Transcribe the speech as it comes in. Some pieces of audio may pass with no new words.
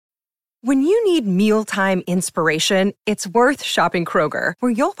When you need mealtime inspiration, it's worth shopping Kroger,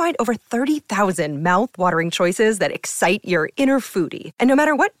 where you'll find over 30,000 mouth-watering choices that excite your inner foodie. And no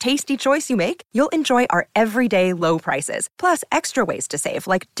matter what tasty choice you make, you'll enjoy our everyday low prices, plus extra ways to save,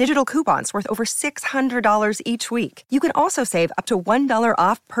 like digital coupons worth over $600 each week. You can also save up to $1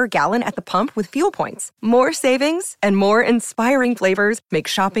 off per gallon at the pump with fuel points. More savings and more inspiring flavors make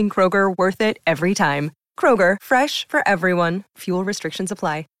shopping Kroger worth it every time. Kroger, fresh for everyone. Fuel restrictions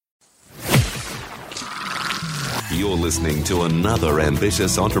apply. You're listening to another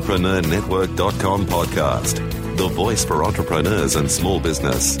Ambitious Entrepreneur Network.com podcast, the voice for entrepreneurs and small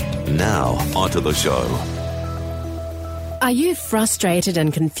business. Now, onto the show. Are you frustrated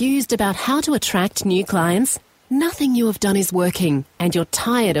and confused about how to attract new clients? Nothing you have done is working, and you're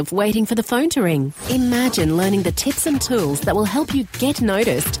tired of waiting for the phone to ring. Imagine learning the tips and tools that will help you get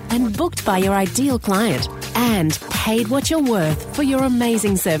noticed and booked by your ideal client, and paid what you're worth for your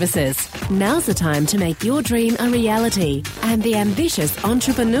amazing services. Now's the time to make your dream a reality, and the Ambitious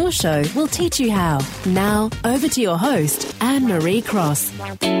Entrepreneur Show will teach you how. Now, over to your host, Anne-Marie Cross.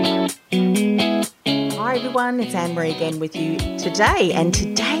 Hi everyone, it's Anne-Marie again with you today, and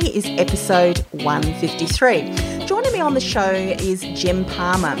today is episode 153. Joining me on the show is Jim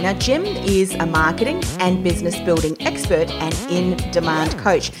Palmer. Now, Jim is a marketing and business building expert and in-demand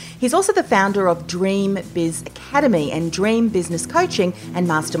coach. He's also the founder of Dream Biz Academy and Dream Business Coaching and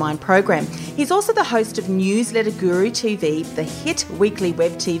Mastermind Program. He's also the host of Newsletter Guru TV, the hit weekly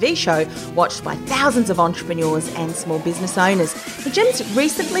web TV show watched by thousands of entrepreneurs and small business owners. And Jim's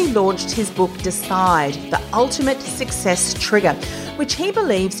recently launched his book, Decide, The Ultimate Success Trigger, which he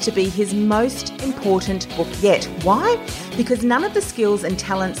believes to be his most important book yet. Why? Because none of the skills and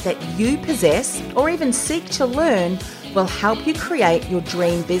talents that you possess or even seek to learn will help you create your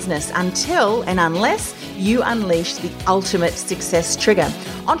dream business until and unless you unleash the ultimate success trigger.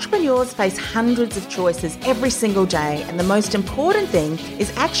 Entrepreneurs face hundreds of choices every single day, and the most important thing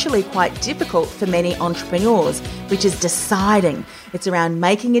is actually quite difficult for many entrepreneurs, which is deciding. It's around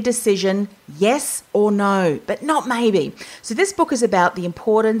making a decision, yes or no, but not maybe. So this book is about the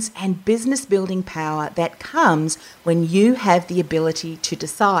importance and business building power that comes when you have the ability to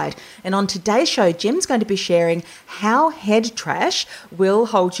decide. And on today's show, Jim's going to be sharing how head trash will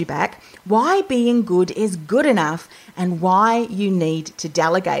hold you back, why being good is good enough, and why you need to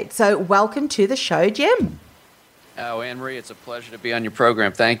delegate. So welcome to the show, Jim. Oh, Anne-Marie, it's a pleasure to be on your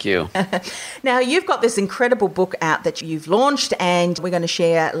program. Thank you. Now, you've got this incredible book out that you've launched, and we're going to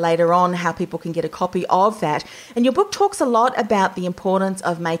share later on how people can get a copy of that. And your book talks a lot about the importance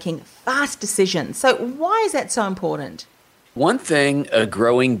of making fast decisions. So why is that so important? One thing a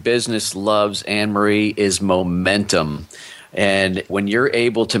growing business loves, Anne-Marie, is momentum. And when you're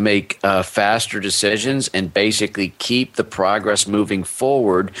able to make faster decisions and basically keep the progress moving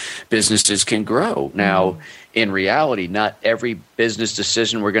forward, businesses can grow. Now, in reality, not every business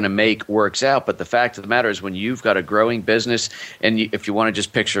decision we're going to make works out. But the fact of the matter is when you've got a growing business, and if you want to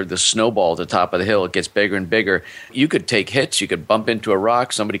just picture the snowball at the top of the hill, it gets bigger and bigger. You could take hits. You could bump into a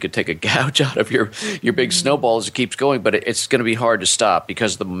rock. Somebody could take a gouge out of your big snowball as it keeps going. But it's going to be hard to stop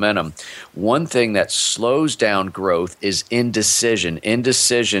because of the momentum. One thing that slows down growth is indecision.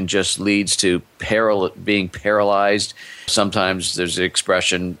 Indecision just leads to being paralyzed. Sometimes there's the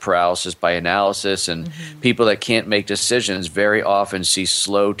expression paralysis by analysis, and people that can't make decisions very often see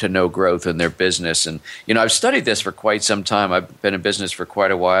slow to no growth in their business. And, I've studied this for quite some time. I've been in business for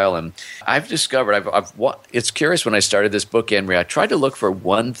quite a while, and I've discovered, it's curious when I started this book, Henry, I tried to look for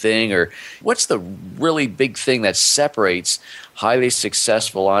one thing, or what's the really big thing that separates highly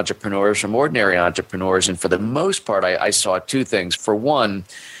successful entrepreneurs from ordinary entrepreneurs. And for the most part, I saw two things. For one,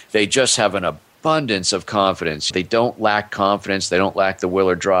 they just have an abundance of confidence. They don't lack confidence. They don't lack the will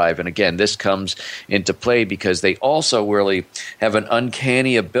or drive. And again, this comes into play because they also really have an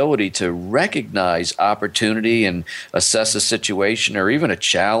uncanny ability to recognize opportunity and assess a situation or even a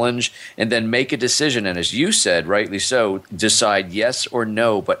challenge and then make a decision. And as you said, rightly so, decide yes or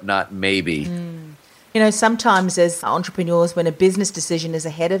no, but not maybe. Sometimes as entrepreneurs, when a business decision is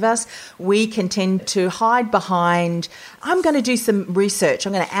ahead of us, we can tend to hide behind, I'm going to do some research,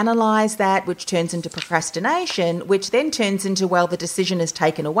 I'm going to analyze that, which turns into procrastination, which then turns into, well, the decision is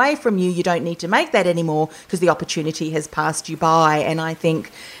taken away from you. You don't need to make that anymore because the opportunity has passed you by. And I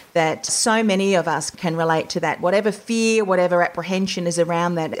think that so many of us can relate to that. Whatever fear, whatever apprehension is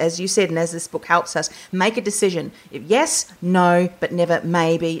around that, as you said, and as this book helps us, make a decision. If yes, no, but never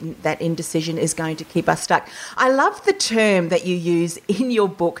maybe. That indecision is going to keep us stuck. I love the term that you use in your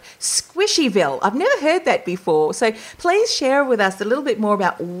book, Squishyville. I've never heard that before. So please share with us a little bit more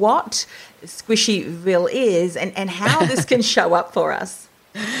about what Squishyville is and how this can show up for us.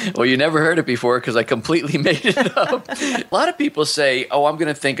 Well, you never heard it before because I completely made it up. A lot of people say, "Oh, I'm going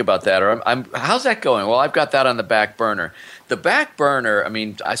to think about that," or "How's that going?" Well, I've got that on the back burner. The back burner,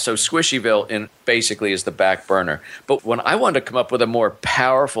 so Squishyville basically is the back burner. But when I wanted to come up with a more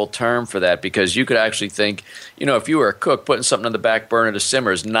powerful term for that, because you could actually think, if you were a cook, putting something on the back burner to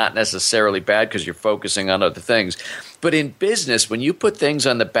simmer is not necessarily bad because you're focusing on other things. But in business, when you put things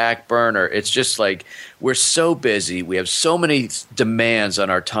on the back burner, it's just like we're so busy. We have so many demands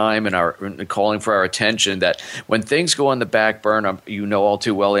on our time and calling for our attention that when things go on the back burner, all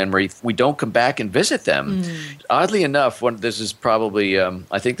too well, Anne-Marie, we don't come back and visit them. Oddly enough, this is probably,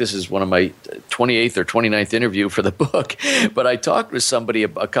 I think this is one of my 28th or 29th interview for the book, but I talked with somebody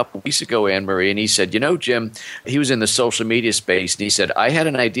a couple weeks ago, Anne-Marie, and he said, Jim, he was in the social media space, and he said, I had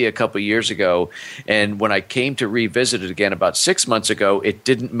an idea a couple years ago, and when I came to revisit it again about 6 months ago, it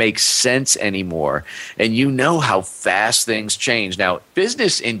didn't make sense anymore. And you know how fast things change. Now,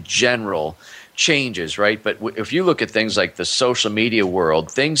 business in general changes, right? But if you look at things like the social media world,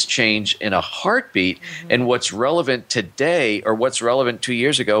 things change in a heartbeat, and what's relevant today or what's relevant 2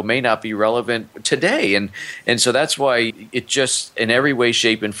 years ago may not be relevant today. And so that's why it just, in every way,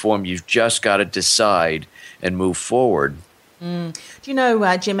 shape, and form, you've just got to decide and move forward. Do you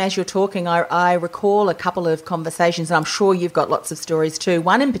know, Jim, as you're talking, I recall a couple of conversations, and I'm sure you've got lots of stories too.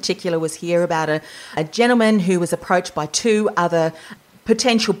 One in particular was here about a gentleman who was approached by two other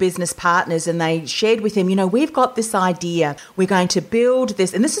potential business partners, and they shared with him, we've got this idea. We're going to build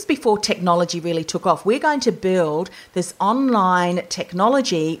this, and this is before technology really took off. We're going to build this online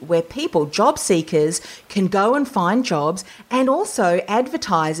technology where people, job seekers, can go and find jobs, and also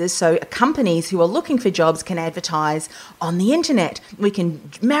advertisers, so companies who are looking for jobs can advertise on the internet. We can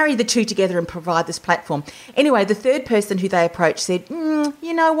marry the two together and provide this platform. Anyway, the third person who they approached said,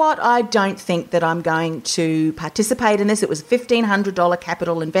 you know what, I don't think that I'm going to participate in this. It was $1,500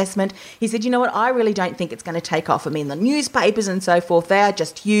 capital investment. He said, you know what, I really don't think it's going to take off. The newspapers and so forth, they are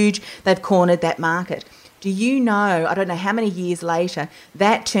just huge. They've cornered that market. Do you know, I don't know how many years later,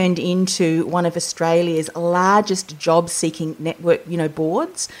 that turned into one of Australia's largest job-seeking network,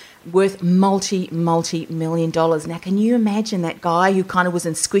 boards, worth multi-million dollars. Now, can you imagine that guy who kind of was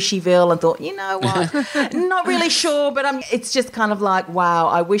in Squishyville and thought, you know what, not really sure, but it's just kind of like, wow,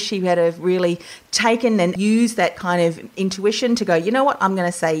 I wish he had have really taken and used that kind of intuition to go, you know what, I'm going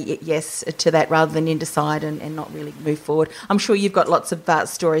to say yes to that rather than decide and not really move forward. I'm sure you've got lots of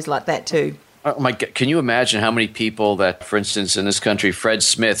stories like that too. Oh my God. Can you imagine how many people that, for instance, in this country, Fred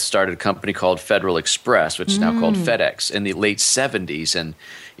Smith started a company called Federal Express, which is now called FedEx, in the late 70s. And,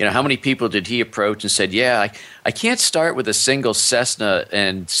 how many people did he approach and said, I can't start with a single Cessna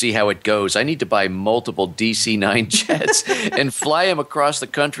and see how it goes. I need to buy multiple DC-9 jets and fly them across the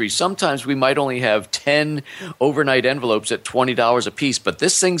country. Sometimes we might only have 10 overnight envelopes at $20 a piece, but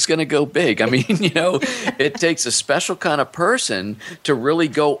this thing's going to go big. It takes a special kind of person to really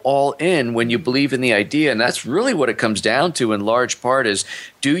go all in when you believe in the idea. And that's really what it comes down to in large part is,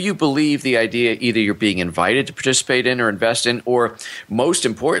 do you believe the idea either you're being invited to participate in or invest in, or most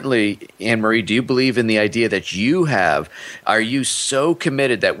importantly, Anne-Marie, do you believe in the idea that you have? Are you so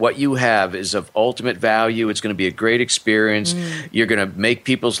committed that what you have is of ultimate value? It's going to be a great experience. You're going to make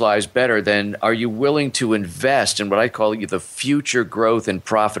people's lives better. Then are you willing to invest in what I call the future growth and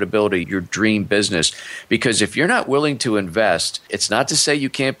profitability, your dream business? Because if you're not willing to invest, it's not to say you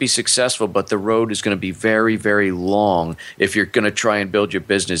can't be successful, but the road is going to be very, very long if you're going to try and build your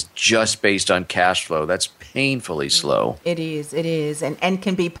business just based on cash flow. That's painfully slow. It is, and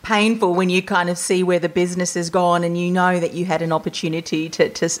can be painful when you kind of see where the business has gone and you know that you had an opportunity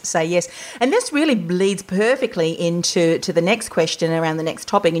to say yes. And this really leads perfectly into the next question around the next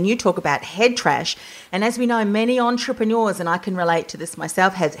topic, and you talk about head trash. And as we know, many entrepreneurs, and I can relate to this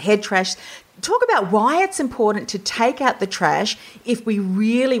myself, has head trash. Talk about why it's important to take out the trash if we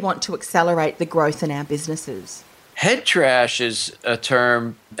really want to accelerate the growth in our businesses. Head trash is a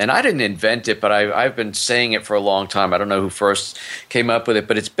term, and I didn't invent it, but I've been saying it for a long time. I don't know who first came up with it,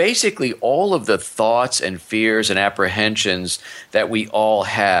 but it's basically all of the thoughts and fears and apprehensions that we all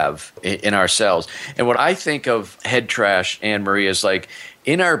have in ourselves. And what I think of head trash, Anne-Marie, is like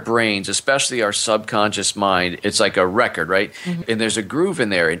in our brains, especially our subconscious mind, it's like a record, right? And there's a groove in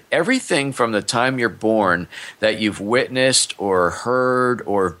there. And everything from the time you're born that you've witnessed or heard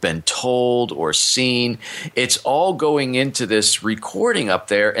or been told or seen, it's all going into this recording up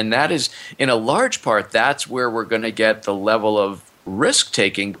there. And that is, in a large part, that's where we're going to get the level of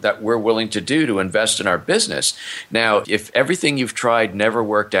risk-taking that we're willing to do to invest in our business. Now, if everything you've tried never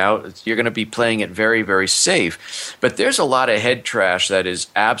worked out, you're going to be playing it very, very safe. But there's a lot of head trash that is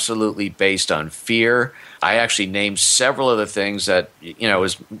absolutely based on fear, I actually named several of the things that,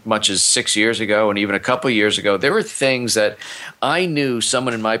 as much as 6 years ago and even a couple of years ago, there were things that I knew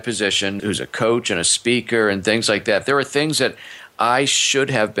someone in my position who's a coach and a speaker and things like that. There were things that I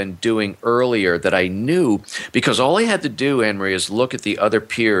should have been doing earlier that I knew, because all I had to do, Anne-Marie, is look at the other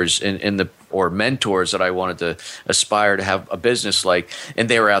peers or mentors that I wanted to aspire to have a business like, and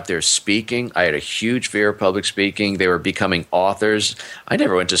they were out there speaking. I had a huge fear of public speaking. They were becoming authors. I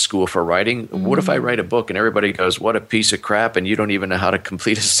never went to school for writing. What if I write a book and everybody goes, what a piece of crap, and you don't even know how to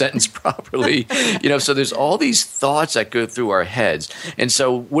complete a sentence properly? So there's all these thoughts that go through our heads. And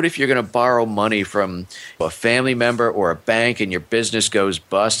so what if you're going to borrow money from a family member or a bank and your business goes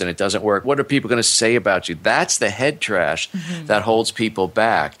bust and it doesn't work? What are people going to say about you? That's the head trash that holds people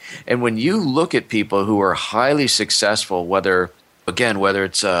back. And when you look at people who are highly successful, whether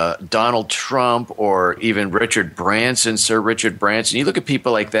it's Donald Trump or even Richard Branson, Sir Richard Branson, you look at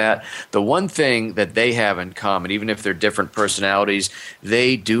people like that, the one thing that they have in common, even if they're different personalities,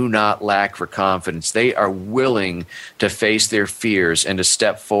 they do not lack for confidence. They are willing to face their fears and to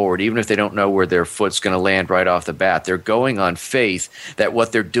step forward, even if they don't know where their foot's going to land right off the bat. They're going on faith that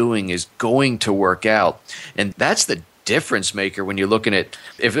what they're doing is going to work out. And that's the difference maker when you're looking at,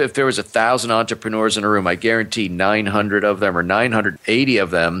 if there was 1,000 entrepreneurs in a room, I guarantee 900 of them or 980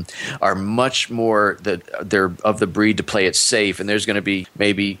 of them are much more that they're of the breed to play it safe, and there's going to be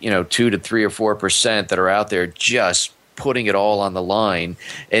maybe 2 to 3 or 4% that are out there just putting it all on the line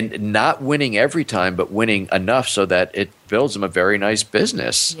and not winning every time, but winning enough so that it builds them a very nice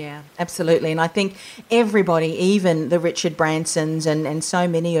business. Yeah, absolutely. And I think everybody, even the Richard Bransons and so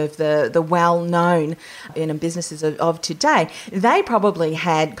many of the well-known businesses of today, they probably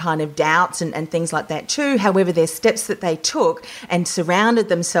had kind of doubts and things like that too. However, their steps that they took and surrounded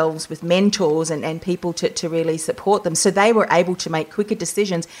themselves with mentors and people to really support them, so they were able to make quicker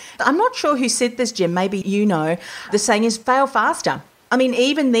decisions. I'm not sure who said this, Jim. Maybe the saying is fail faster. I mean,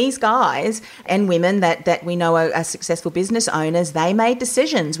 even these guys and women that we know are successful business owners, they made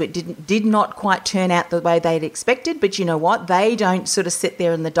decisions which did not quite turn out the way they'd expected. But you know what? They don't sort of sit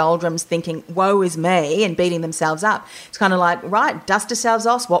there in the doldrums thinking, woe is me, and beating themselves up. It's kind of like, right, dust ourselves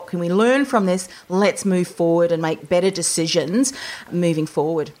off. What can we learn from this? Let's move forward and make better decisions moving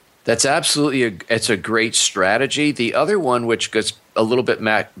forward. That's absolutely it's a great strategy. The other one, which goes a little bit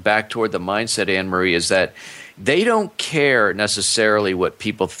back toward the mindset, Anne-Marie, is that they don't care necessarily what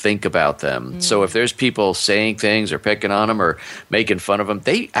people think about them. So if there's people saying things or picking on them or making fun of them,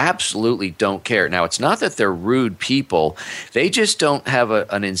 they absolutely don't care. Now, it's not that they're rude people. They just don't have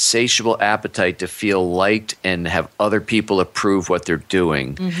an insatiable appetite to feel liked and have other people approve what they're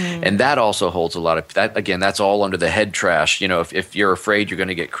doing. And that also holds a lot of that. Again, that's all under the head trash. If you're afraid you're going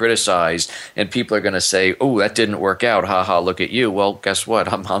to get criticized and people are going to say, oh, that didn't work out. Ha ha, look at you. Well, guess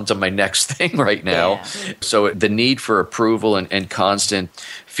what? I'm on to my next thing right now. Yeah. So the need for approval and constant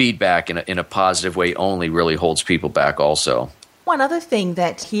feedback in a positive way only really holds people back also. One other thing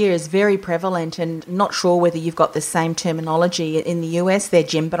that here is very prevalent, and not sure whether you've got the same terminology in the US there,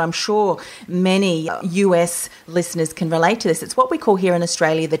 Jim, but I'm sure many US listeners can relate to this. It's what we call here in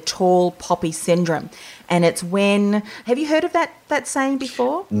Australia the tall poppy syndrome. And it's when, have you heard of that saying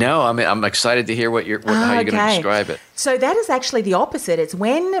before? No, I'm excited to hear how you're going to describe it. So that is actually the opposite. It's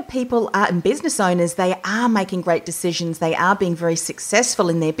when people are and business owners, they are making great decisions, they are being very successful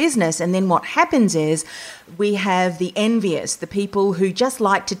in their business, and then what happens is we have the envious, the people who just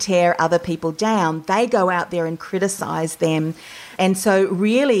like to tear other people down. They go out there and criticize them. And so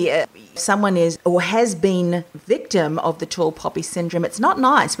really someone is or has been victim of the tall poppy syndrome. It's not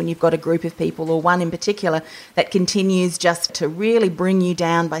nice when you've got a group of people, or one in particular, that continues just to really bring you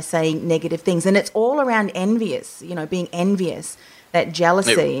down by saying negative things. And it's all around envious, being envious, that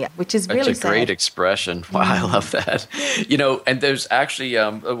jealousy, which is really sad. It's a great expression. Wow, I love that. And there's actually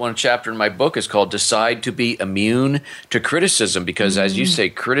one chapter in my book is called Decide to be Immune to Criticism, because as you say,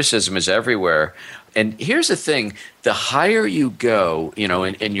 criticism is everywhere. And here's the thing, the higher you go,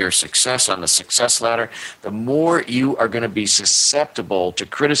 in your success on the success ladder, the more you are going to be susceptible to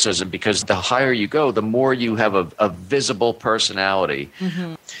criticism, because the higher you go, the more you have a visible personality.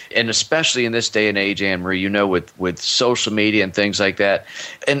 And especially in this day and age, Anne-Marie, with social media and things like that.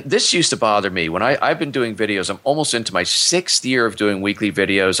 And this used to bother me. When I've been doing videos, I'm almost into my 6th year of doing weekly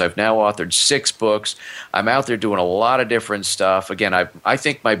videos. I've now authored 6 books. I'm out there doing a lot of different stuff. Again, I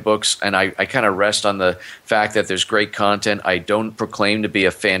think my books, and I kind of rest on the fact that there's great content. I don't proclaim to be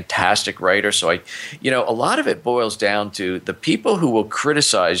a fantastic writer. So a lot of it boils down to the people who will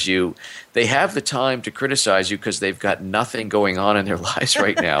criticize you. they have the time to criticize you because they've got nothing going on in their lives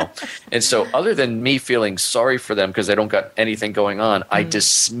right now. And so other than me feeling sorry for them because they don't got anything going on, I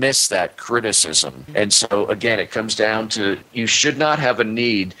dismiss that criticism. And so again, it comes down to you should not have a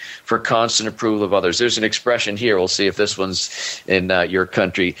need for constant approval of others. There's an expression here. We'll see if this one's in your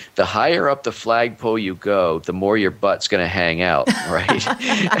country. The higher up the flagpole you go, the more your butt's going to hang out, right?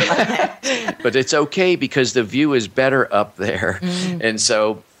 But it's okay because the view is better up there. And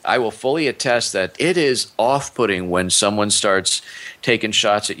so I will fully attest that it is off-putting when someone starts taking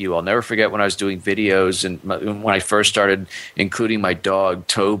shots at you. I'll never forget when I was doing videos and when I first started including my dog,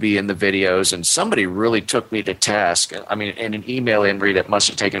 Toby, in the videos, and somebody really took me to task. I mean, in an email Anne-Marie that must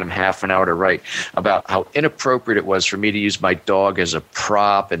have taken him half an hour to write about how inappropriate it was for me to use my dog as a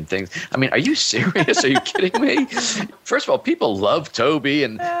prop and things. I mean, are you serious? Are you kidding me? First of all, people love Toby,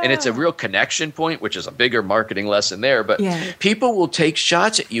 and it's a real connection point, which is a bigger marketing lesson there. But people will take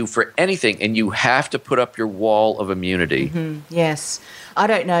shots at you for anything, and you have to put up your wall of immunity. Yes. I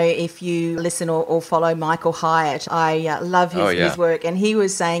don't know if you listen or follow Michael Hyatt. I love his work. And he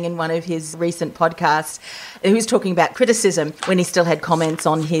was saying in one of his recent podcasts, he was talking about criticism when he still had comments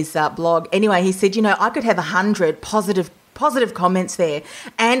on his blog. Anyway, he said, I could have 100 positive comments there,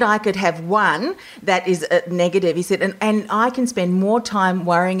 and I could have one that is negative. He said, and I can spend more time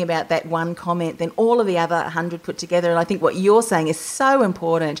worrying about that one comment than all of the other 100 put together. And I think what you're saying is so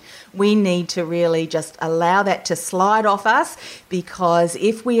important. We need to really just allow that to slide off us, because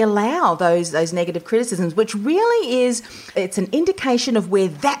if we allow those negative criticisms, which really is, it's an indication of where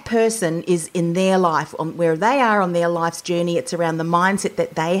that person is in their life, where they are on their life's journey. It's around the mindset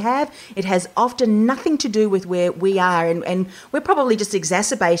that they have. It has often nothing to do with where we are, and we're probably just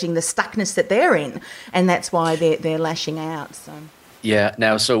exacerbating the stuckness that they're in, and that's why they're lashing out. So. Yeah.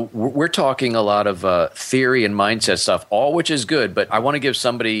 Now, so we're talking a lot of theory and mindset stuff, all which is good, but I want to give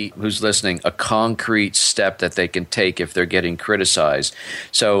somebody who's listening a concrete step that they can take if they're getting criticized.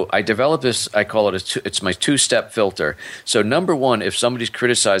 So I developed this, I call it, it's my two-step filter. So number one, if somebody's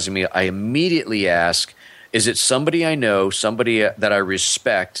criticizing me, I immediately ask, is it somebody I know, somebody that I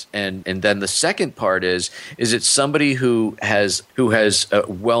respect? And then the second part is it somebody who has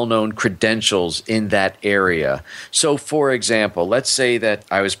well-known credentials in that area? So, for example, let's say that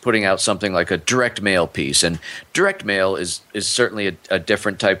I was putting out something like a direct mail piece, and direct mail is certainly a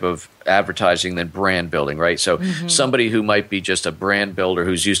different type of advertising than brand building, right? So somebody who might be just a brand builder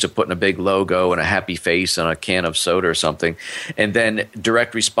who's used to putting a big logo and a happy face on a can of soda or something. And then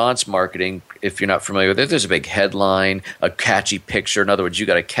direct response marketing, if you're not familiar with it, there's a big headline, a catchy picture. In other words, you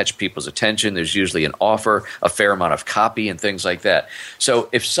got to catch people's attention. There's usually an offer, a fair amount of copy and things like that. So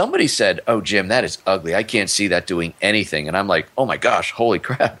if somebody said, oh, Jim, that is ugly, I can't see that doing anything. And I'm like, oh my gosh, holy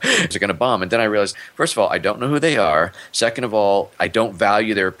crap, is it going to bomb? And then I realized, first of all, I don't know who they are. Second of all, I don't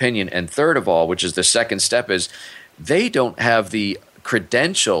value their opinion. And third of all, which is the second step, is they don't have the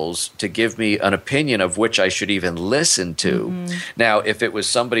credentials to give me an opinion of which I should even listen to. Now, if it was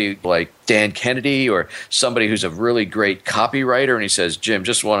somebody like Dan Kennedy or somebody who's a really great copywriter and he says, Jim,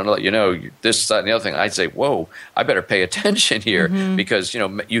 just want to let you know this, that, and the other thing, I'd say, whoa, I better pay attention here because,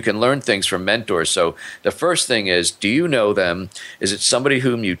 you can learn things from mentors. So the first thing is, do you know them? Is it somebody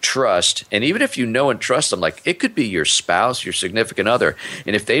whom you trust? And even if you know and trust them, like it could be your spouse, your significant other.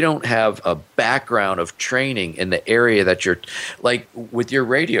 And if they don't have a background of training in the area that you're like, with your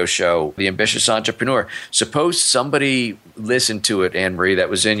radio show, The Ambitious Entrepreneur, suppose somebody listened to it, Anne-Marie, that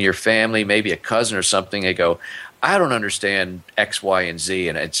was in your family, maybe a cousin or something. They go, I don't understand X, Y, and Z,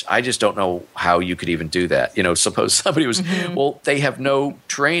 and I just don't know how you could even do that. Suppose somebody was, well, they have no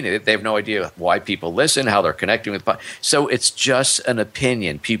training. They have no idea why people listen, how they're connecting with. So it's just an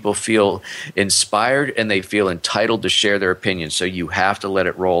opinion. People feel inspired and they feel entitled to share their opinion. So you have to let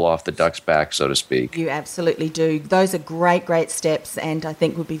it roll off the duck's back, so to speak. You absolutely do. Those are great, great steps, and I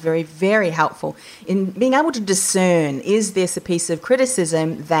think would be very, very helpful in being able to discern, is this a piece of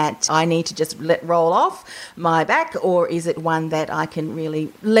criticism that I need to just let roll off my back, or is it one that I can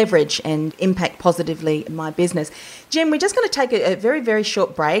really leverage and impact positively my business? Jim, we're just going to take a very, very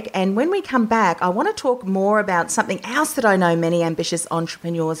short break, and when we come back, I want to talk more about something else that I know many ambitious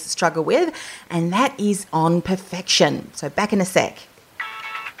entrepreneurs struggle with, and that is on perfection. So back in a sec.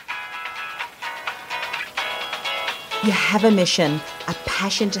 You have a mission, a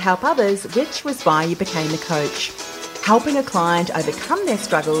passion to help others, which was why you became a coach. Helping a client overcome their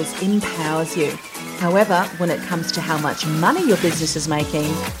struggles empowers you. However, when it comes to how much money your business is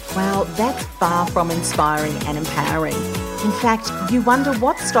making, well, that's far from inspiring and empowering. In fact, you wonder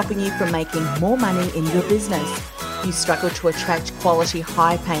what's stopping you from making more money in your business. you struggle to attract quality,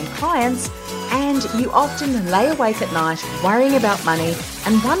 high-paying clients, and you often lay awake at night worrying about money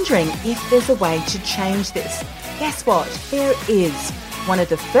and wondering if there's a way to change this. Guess what? There is. One of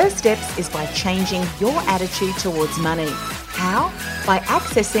the first steps is by changing your attitude towards money. How? By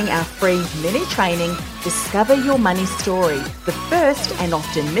accessing our free mini training, Discover Your Money Story, the first and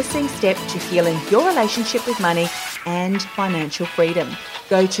often missing step to healing your relationship with money and financial freedom.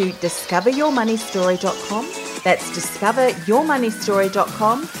 Go to discoveryourmoneystory.com. That's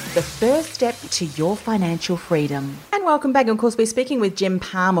discoveryourmoneystory.com, the first step to your financial freedom. And welcome back. Of course, we're speaking with Jim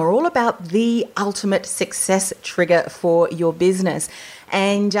Palmer, all about the ultimate success trigger for your business.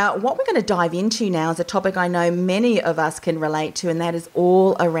 And what we're going to dive into now is a topic I know many of us can relate to, and that is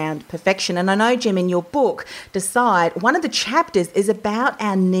all around perfection. And I know, Jim, in your book, Decide, one of the chapters is about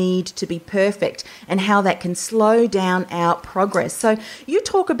our need to be perfect and how that can slow down our progress. So you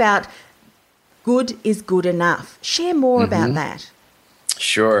talk about good is good enough. Share more about that.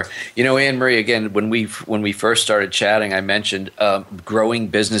 Sure. You know, Anne-Marie, again, when we first started chatting, I mentioned growing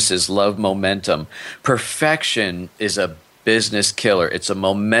businesses love momentum. Perfection is a business killer. It's a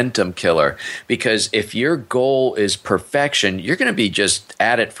momentum killer, because if your goal is perfection, you're going to be just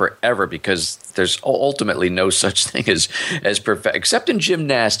at it forever, because there's ultimately no such thing as perfect, except in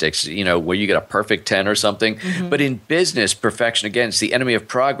gymnastics, you know, where you get a perfect 10 or something. But in business, perfection, again, is the enemy of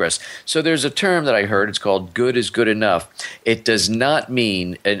progress. So there's a term that I heard, it's called good is good enough. It does not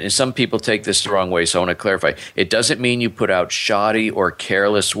mean, and some people take this the wrong way, so I want to clarify, it doesn't mean you put out shoddy or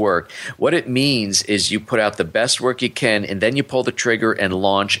careless work. What it means is you put out the best work you can, and then you pull the trigger and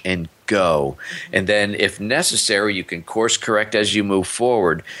launch and go. And then if necessary, you can course correct as you move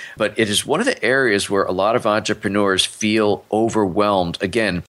forward. But it is one of the areas where a lot of entrepreneurs feel overwhelmed.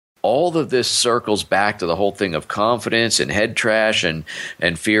 Again, all of this circles back to the whole thing of confidence and head trash and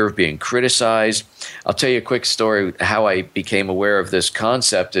fear of being criticized. I'll tell you a quick story how I became aware of this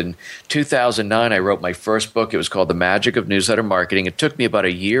concept. In 2009, I wrote my first book. It was called The Magic of Newsletter Marketing. It took me about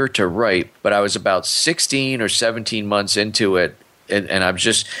a year to write, but I was about 16 or 17 months into it. And I'm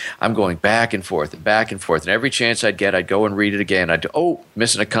going back and forth. And every chance I'd get, I'd go and read it again.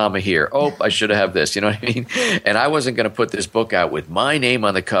 Missing a comma here. I should have this. You know what I mean? And I wasn't going to put this book out with my name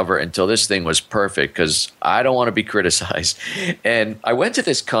on the cover until this thing was perfect, because I don't want to be criticized. And I went to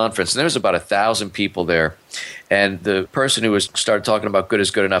this conference, and there was about 1,000 people there. And the person who started talking about good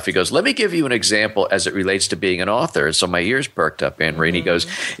is good enough, he goes, let me give you an example as it relates to being an author. So my ears perked up, Anne-Marie. And he goes,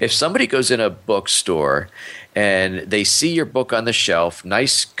 if somebody goes in a bookstore and they see your book on the shelf,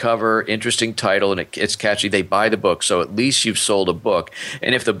 nice cover, interesting title, and it's catchy, they buy the book. So at least you've sold a book.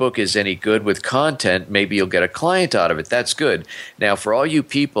 And if the book is any good with content, maybe you'll get a client out of it. That's good. Now, for all you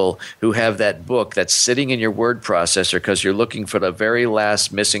people who have that book that's sitting in your word processor because you're looking for the very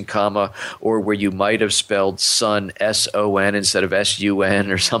last missing comma, or where you might have spelled son, S-O-N instead of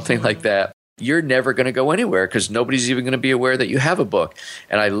S-U-N or something like that, you're never going to go anywhere, because nobody's even going to be aware that you have a book.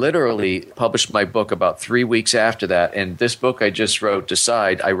 And I literally published my book about 3 weeks after that. And this book I just wrote,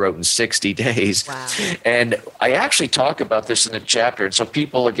 Decide, I wrote in 60 days. Wow. And I actually talk about this in the chapter. And so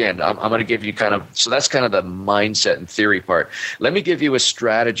people, again, I'm going to give you so that's kind of the mindset and theory part. Let me give you a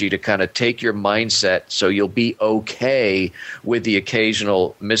strategy to kind of take your mindset so you'll be okay with the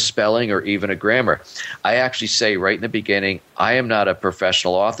occasional misspelling or even a grammar. I actually say right in the beginning, I am not a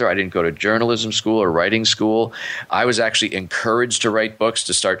professional author. I didn't go to journalism school or writing school. I was actually encouraged to write books,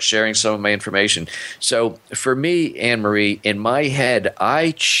 to start sharing some of my information. So for me, Anne-Marie, in my head,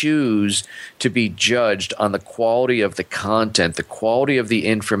 I choose to be judged on the quality of the content, the quality of the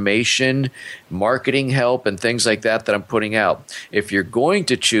information, marketing help, and things like that I'm putting out. If you're going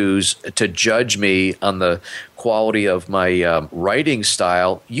to choose to judge me on the quality of my writing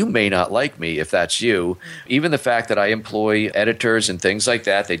style, you may not like me if that's you. Even the fact that I employ editors and things like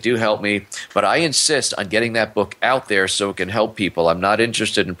that, they do help me, but I insist on getting that book out there so it can help people. I'm not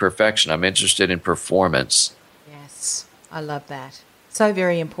interested in perfection. I'm interested in performance. Yes, I love that. So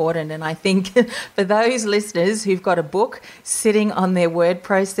very important. And I think for those listeners who've got a book sitting on their word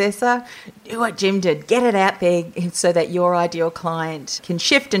processor, do what Jim did. Get it out there so that your ideal client can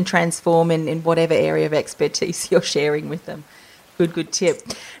shift and transform in whatever area of expertise you're sharing with them. Good tip.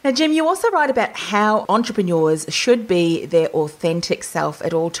 Now, Jim, you also write about how entrepreneurs should be their authentic self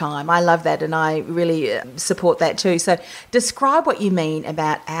at all time. I love that, and I really support that too. So describe what you mean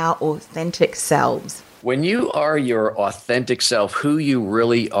about our authentic selves. When you are your authentic self, who you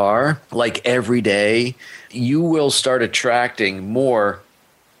really are, like every day, you will start attracting more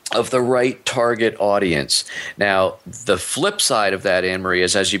of the right target audience. Now, the flip side of that, Anne-Marie,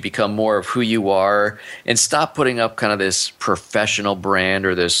 is as you become more of who you are and stop putting up kind of this professional brand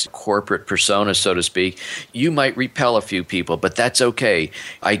or this corporate persona, so to speak, you might repel a few people, but that's okay.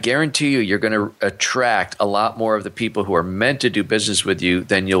 I guarantee you're going to attract a lot more of the people who are meant to do business with you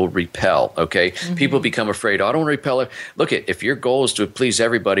than you'll repel, okay? Mm-hmm. People become afraid, I don't want to repel it. Look, if your goal is to please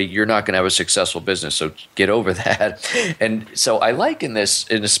everybody, you're not going to have a successful business, so get over that. And so I liken this,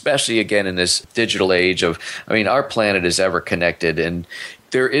 and especially again in this digital age of, our planet is ever connected, and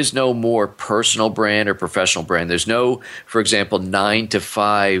there is no more personal brand or professional brand. There's no, for example, 9 to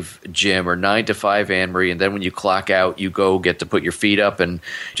 5 Jim or 9 to 5 Anne-Marie, and then when you clock out, you go get to put your feet up and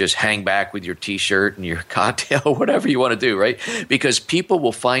just hang back with your T-shirt and your cocktail, whatever you want to do, right? Because people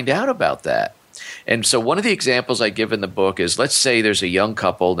will find out about that. And so one of the examples I give in the book is, let's say there's a young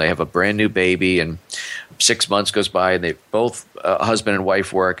couple, they have a brand new baby, and 6 months goes by, and they both husband and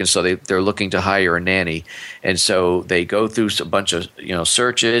wife work, and so they're looking to hire a nanny. And so they go through a bunch of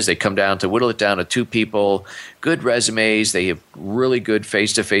searches. They come down to whittle it down to 2 people, good resumes. They have really good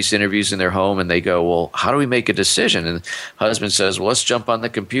face-to-face interviews in their home, and they go, well, how do we make a decision? And the husband says, well, let's jump on the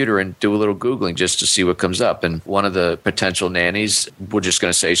computer and do a little Googling just to see what comes up. And one of the potential nannies, we're just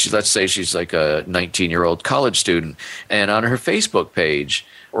going to say, let's say she's like a 19-year-old college student, and on her Facebook page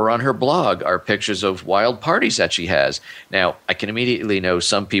or on her blog are pictures of wild parties that she has. Now, I can immediately know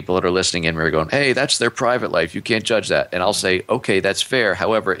some people that are listening in are going, hey, that's their private life. You can't judge that. And I'll say, okay, that's fair.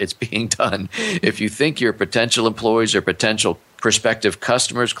 However, it's being done. If you think your potential employees or potential prospective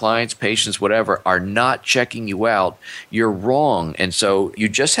customers, clients, patients, whatever, are not checking you out, you're wrong. And so you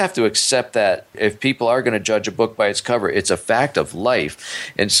just have to accept that if people are going to judge a book by its cover, it's a fact of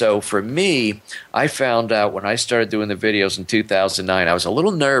life. And so for me, I found out when I started doing the videos in 2009, I was a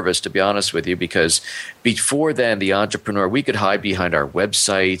little nervous, to be honest with you, because before then, the entrepreneur, we could hide behind our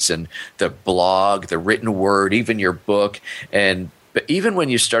websites and the blog, the written word, even your book. But even when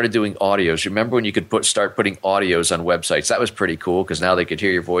you started doing audios, remember when you could start putting audios on websites? That was pretty cool because now they could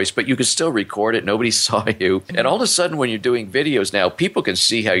hear your voice, but you could still record it. Nobody saw you. And all of a sudden, when you're doing videos now, people can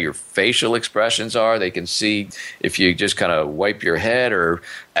see how your facial expressions are. They can see if you just kind of wipe your head or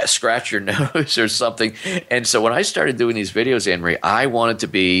scratch your nose or something. And so when I started doing these videos, Anne-Marie, I wanted to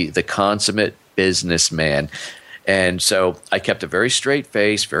be the consummate businessman. And so I kept a very straight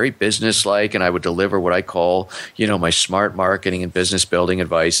face, very businesslike, and I would deliver what I call, my smart marketing and business building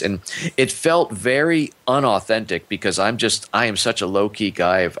advice. And it felt very unauthentic because I am such a low-key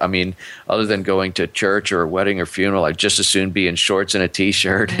guy. Other than going to church or a wedding or funeral, I'd just as soon be in shorts and a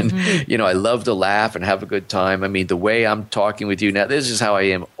T-shirt. Mm-hmm. And, I love to laugh and have a good time. The way I'm talking with you now, this is how I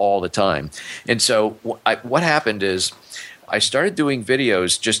am all the time. And so what happened is, I started doing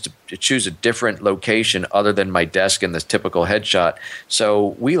videos just to choose a different location other than my desk and the typical headshot.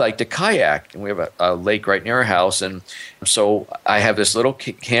 So we like to kayak, and we have a lake right near our house. And so I have this little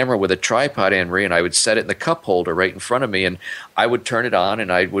camera with a tripod, Anne-Marie, and I would set it in the cup holder right in front of me, and I would turn it on, and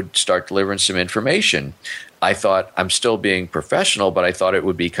I would start delivering some information. I thought I'm still being professional, but I thought it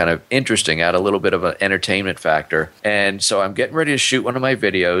would be kind of interesting, add a little bit of an entertainment factor. And so I'm getting ready to shoot one of my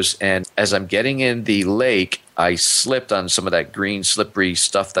videos, and as I'm getting in the lake, I slipped on some of that green, slippery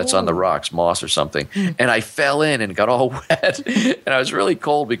stuff that's on the rocks, moss or something, and I fell in and got all wet. And I was really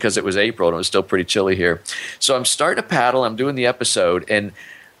cold because it was April and it was still pretty chilly here. So I'm starting to paddle, I'm doing the episode, and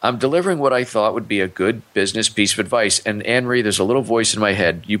I'm delivering what I thought would be a good business piece of advice. And Anne-Marie, there's a little voice in my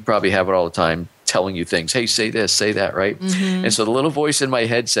head, you probably have it all the time, telling you things. Hey, say this, say that, right? Mm-hmm. And so the little voice in my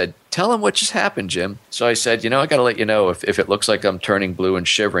head said, tell him what just happened, Jim. So I said, I got to let you know if it looks like I'm turning blue and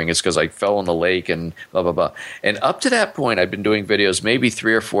shivering, it's because I fell in the lake and blah, blah, blah. And up to that point, I've been doing videos maybe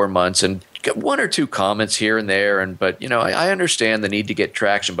 3 or 4 months and got 1 or 2 comments here and there. But I understand the need to get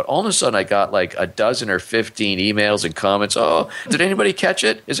traction. But all of a sudden, I got like a dozen or 15 emails and comments. Oh, did anybody catch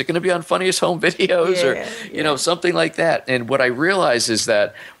it? Is it going to be on Funniest Home Videos or, something like that? And what I realized is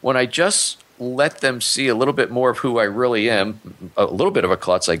that when I just let them see a little bit more of who I really am, a little bit of a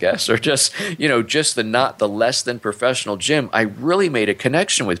klutz, I guess, or just the less than professional Jim, I really made a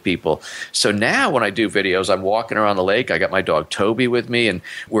connection with people. So now when I do videos, I'm walking around the lake, I got my dog Toby with me, and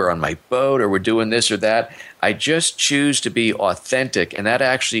we're on my boat or we're doing this or that. I just choose to be authentic, and that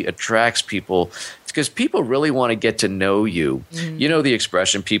actually attracts people because people really want to get to know you. Mm. You know the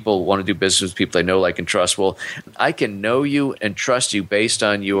expression, people want to do business with people they know, like, and trust. Well, I can know you and trust you based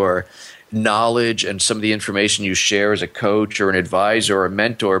on your knowledge and some of the information you share as a coach or an advisor or a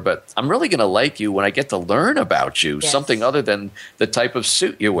mentor, but I'm really going to like you when I get to learn about you, something other than the type of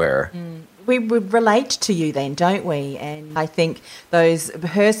suit you wear. Mm. We relate to you then, don't we? And I think those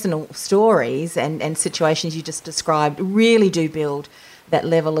personal stories and situations you just described really do build that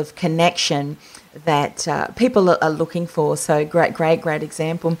level of connection that people are looking for. So great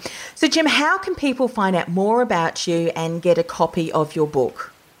example. So Jim, how can people find out more about you and get a copy of your book?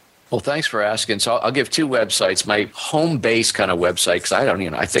 Well, thanks for asking. So I'll give two websites. My home base kind of website, because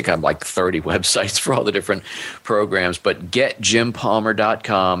I think I'm like 30 websites for all the different programs, but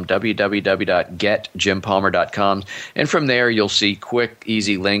getjimpalmer.com, www.getjimpalmer.com. And from there, you'll see quick,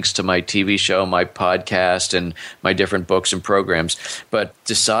 easy links to my TV show, my podcast, and my different books and programs. But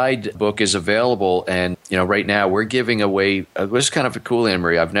Decide book is available. And, right now we're giving away, it was kind of a cool,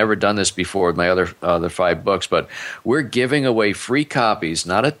 Anne-Marie. I've never done this before with my other 5 books, but we're giving away free copies,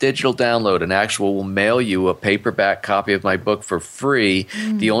 not a digital download. An actual will mail you a paperback copy of my book for free.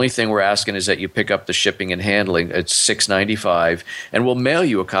 The only thing we're asking is that you pick up the shipping and handling. It's $6.95, and we'll mail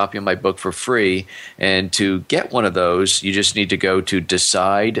you a copy of my book for free. And to get one of those, you just need to go to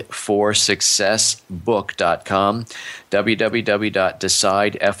decideforsuccessbook.com,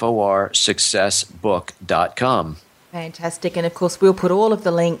 www.decideforsuccessbook.com. Fantastic. And of course, we'll put all of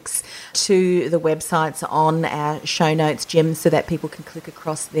the links to the websites on our show notes, Jim, so that people can click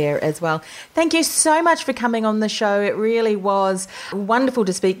across there as well. Thank you so much for coming on the show. It really was wonderful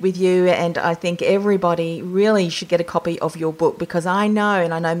to speak with you. And I think everybody really should get a copy of your book, because I know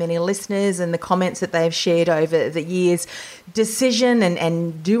many listeners and the comments that they've shared over the years, decision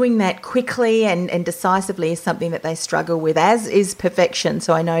and doing that quickly and decisively is something that they struggle with, as is perfection.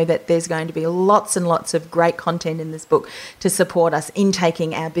 So I know that there's going to be lots and lots of great content in this book to support us in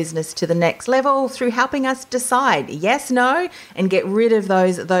taking our business to the next level through helping us decide yes, no, and get rid of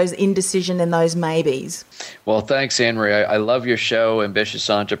those indecision and those maybes. Well, thanks, Anne-Marie. I love your show, Ambitious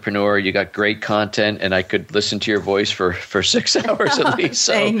Entrepreneur. You got great content, and I could listen to your voice for 6 hours at least.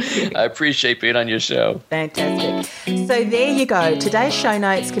 So I appreciate being on your show. Fantastic. So there you go. Today's show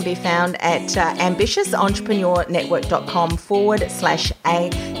notes can be found at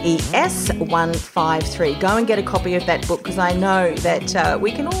ambitiousentrepreneurnetwork.com/AES153. Go and get a copy of that book, because I know that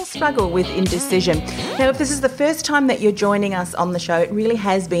we can all struggle with indecision. Now, if this is the first time that you're joining us on the show, it really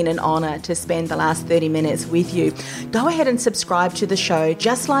has been an honour to spend the last 30 minutes with you. Go ahead and subscribe to the show.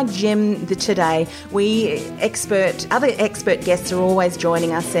 Just like Jim today, other expert guests are always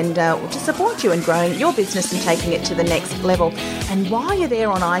joining us and to support you in growing your business and taking it to the next level. And while you're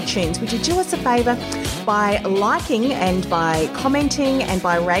there on iTunes, would you do us a favour? By liking and by commenting and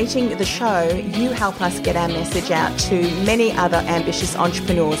by rating the show, you help us get our message out to many other ambitious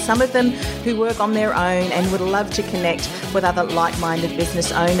entrepreneurs, some of them who work on their own and would love to connect with other like-minded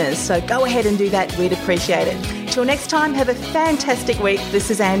business owners. So go ahead and do that. We'd appreciate it. Till next time, have a fantastic week. This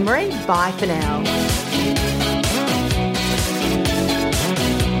is Anne-Marie. Bye for now.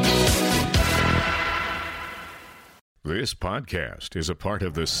 This podcast is a part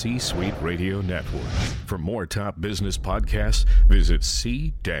of the C-Suite Radio Network. For more top business podcasts, visit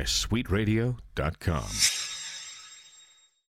c-suiteradio.com.